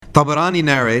Tabarani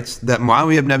narrates that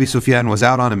Muawiyah ibn Abi Sufyan was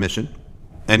out on a mission,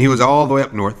 and he was all the way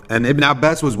up north, and Ibn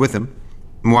Abbas was with him.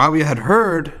 Muawiyah had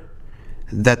heard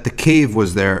that the cave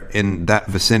was there in that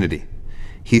vicinity.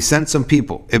 He sent some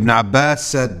people. Ibn Abbas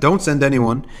said, don't send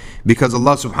anyone, because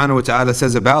Allah subhanahu wa ta'ala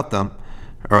says about them,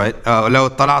 all right, لو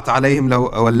اطلعت عليهم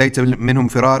لوليت منهم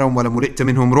فرارا ولملئت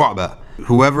منهم رعبا.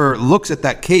 Whoever looks at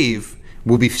that cave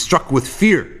will be struck with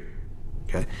fear.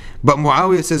 Okay. But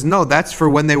Muawiyah says, no, that's for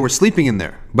when they were sleeping in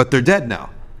there, but they're dead now.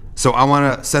 So I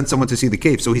want to send someone to see the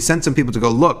cave. So he sent some people to go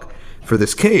look for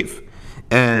this cave.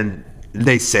 And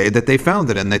they say that they found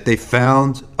it, and that they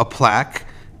found a plaque.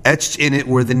 Etched in it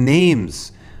were the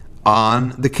names on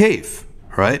the cave,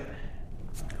 right?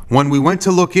 When we went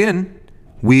to look in,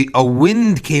 a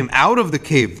wind came out of the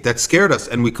cave that scared us,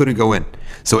 and we couldn't go in.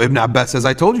 So Ibn Abbas says,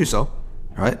 I told you so,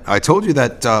 right? I told you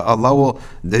that Allah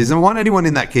doesn't want anyone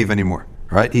in that cave anymore,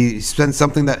 right? He sends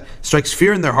something that strikes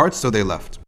fear in their hearts, so they left.